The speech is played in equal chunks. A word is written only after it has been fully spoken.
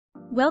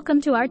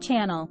Welcome to our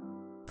channel.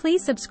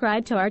 Please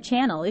subscribe to our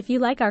channel if you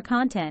like our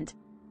content.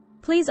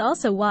 Please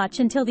also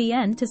watch until the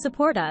end to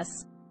support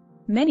us.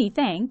 Many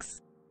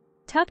thanks.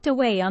 Tucked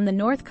away on the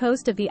north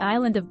coast of the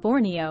island of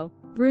Borneo,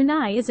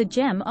 Brunei is a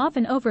gem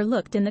often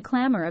overlooked in the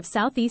clamor of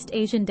Southeast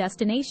Asian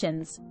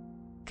destinations.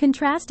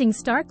 Contrasting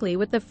starkly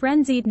with the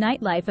frenzied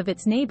nightlife of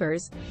its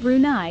neighbors,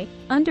 Brunei,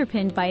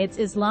 underpinned by its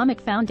Islamic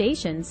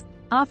foundations,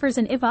 offers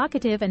an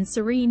evocative and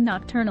serene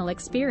nocturnal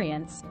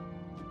experience.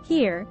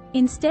 Here,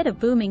 instead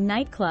of booming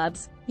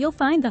nightclubs, you'll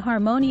find the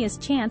harmonious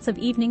chants of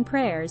evening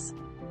prayers.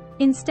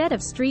 Instead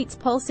of streets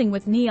pulsing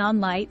with neon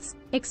lights,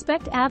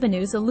 expect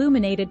avenues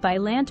illuminated by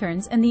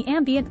lanterns and the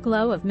ambient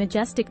glow of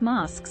majestic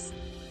mosques.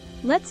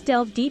 Let's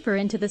delve deeper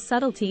into the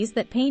subtleties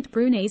that paint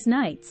Brunei's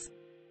nights.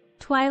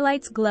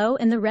 Twilight's glow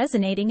and the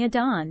resonating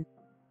adhan.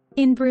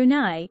 In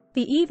Brunei,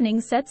 the evening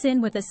sets in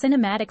with a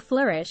cinematic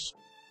flourish.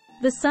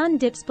 The sun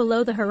dips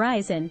below the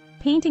horizon,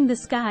 painting the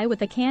sky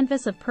with a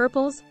canvas of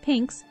purples,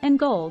 pinks, and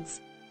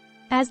golds.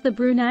 As the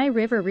Brunei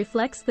River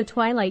reflects the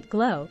twilight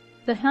glow,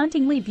 the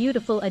hauntingly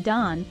beautiful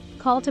adhan,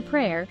 call to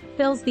prayer,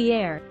 fills the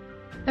air.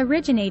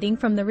 Originating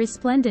from the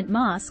resplendent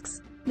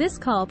mosques, this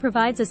call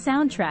provides a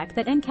soundtrack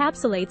that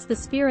encapsulates the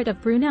spirit of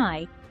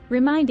Brunei,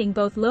 reminding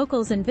both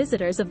locals and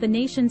visitors of the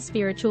nation's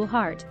spiritual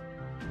heart.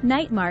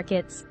 Night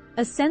markets,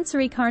 a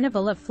sensory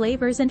carnival of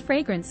flavors and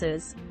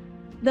fragrances.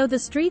 Though the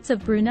streets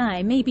of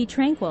Brunei may be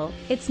tranquil,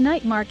 its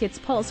night markets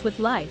pulse with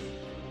life.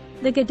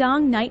 The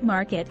Gadang night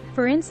market,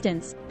 for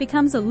instance,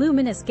 becomes a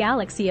luminous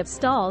galaxy of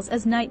stalls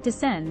as night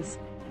descends.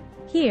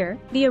 Here,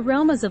 the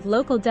aromas of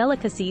local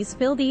delicacies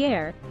fill the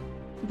air.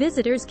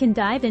 Visitors can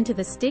dive into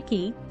the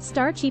sticky,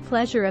 starchy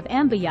pleasure of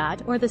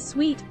ambient or the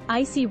sweet,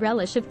 icy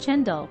relish of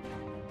chendol.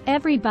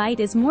 Every bite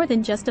is more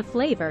than just a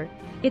flavor,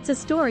 it's a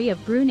story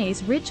of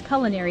Brunei's rich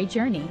culinary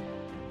journey.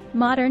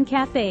 Modern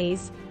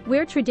cafes,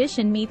 where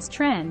tradition meets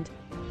trend.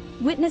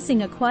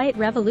 Witnessing a quiet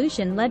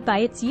revolution led by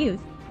its youth,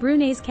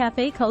 Brunei's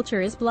cafe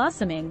culture is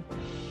blossoming.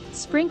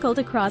 Sprinkled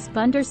across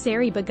Bandar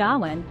Seri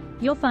Begawan,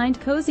 you'll find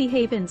cozy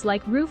havens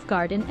like Roof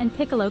Garden and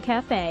Piccolo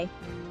Cafe.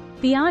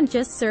 Beyond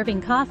just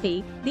serving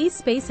coffee, these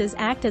spaces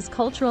act as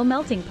cultural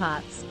melting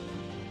pots.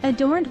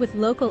 Adorned with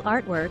local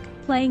artwork,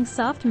 playing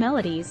soft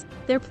melodies,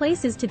 they're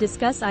places to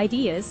discuss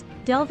ideas,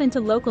 delve into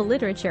local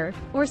literature,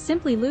 or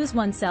simply lose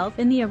oneself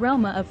in the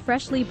aroma of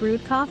freshly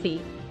brewed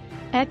coffee.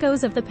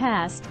 Echoes of the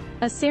past,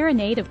 a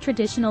serenade of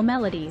traditional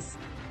melodies.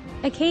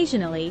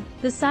 Occasionally,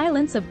 the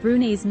silence of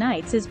Brunei's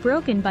nights is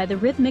broken by the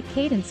rhythmic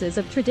cadences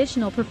of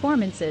traditional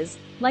performances,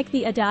 like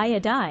the Adai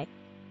Adai.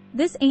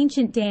 This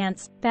ancient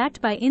dance,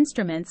 backed by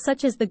instruments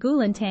such as the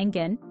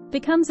gulantangan,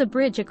 becomes a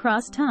bridge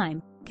across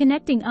time,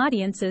 connecting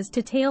audiences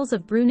to tales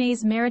of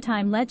Brunei's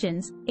maritime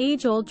legends,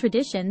 age-old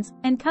traditions,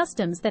 and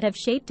customs that have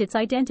shaped its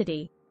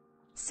identity.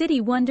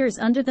 City wonders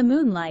under the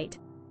moonlight.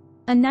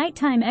 A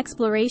nighttime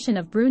exploration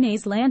of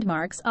Brunei's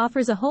landmarks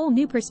offers a whole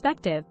new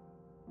perspective.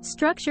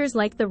 Structures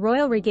like the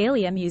Royal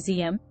Regalia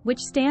Museum, which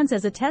stands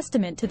as a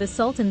testament to the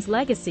Sultan's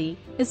legacy,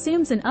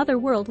 assumes an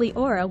otherworldly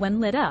aura when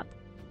lit up.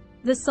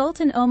 The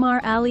Sultan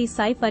Omar Ali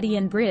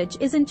Saifuddin Bridge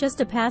isn't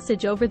just a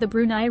passage over the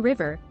Brunei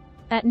River.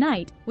 At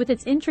night, with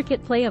its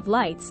intricate play of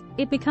lights,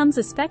 it becomes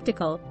a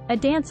spectacle, a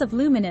dance of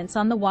luminance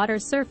on the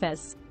water's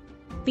surface.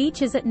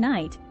 Beaches at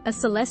night, a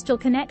celestial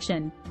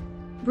connection.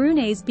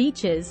 Brunei's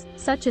beaches,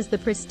 such as the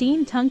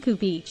pristine Tunku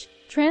Beach,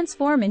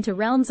 transform into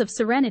realms of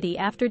serenity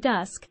after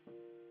dusk.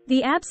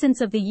 The absence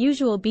of the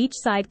usual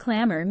beachside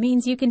clamor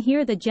means you can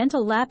hear the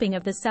gentle lapping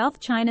of the South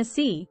China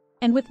Sea,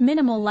 and with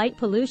minimal light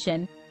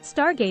pollution,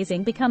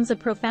 stargazing becomes a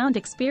profound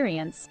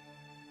experience.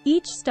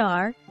 Each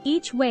star,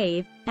 each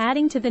wave,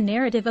 adding to the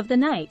narrative of the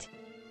night.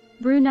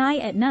 Brunei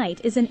at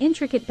night is an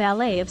intricate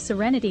ballet of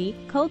serenity,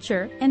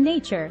 culture, and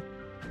nature.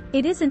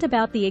 It isn't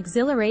about the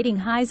exhilarating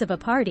highs of a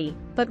party,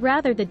 but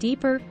rather the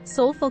deeper,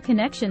 soulful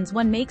connections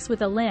one makes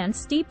with a land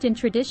steeped in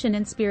tradition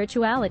and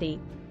spirituality.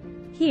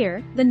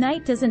 Here, the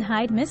night doesn't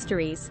hide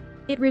mysteries,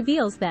 it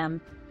reveals them.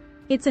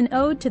 It's an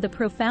ode to the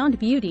profound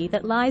beauty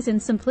that lies in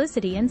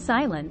simplicity and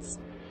silence.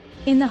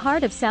 In the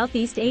heart of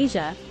Southeast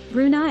Asia,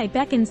 Brunei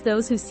beckons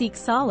those who seek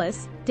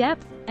solace,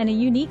 depth, and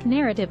a unique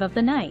narrative of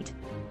the night.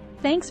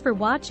 Thanks for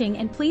watching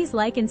and please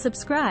like and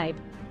subscribe.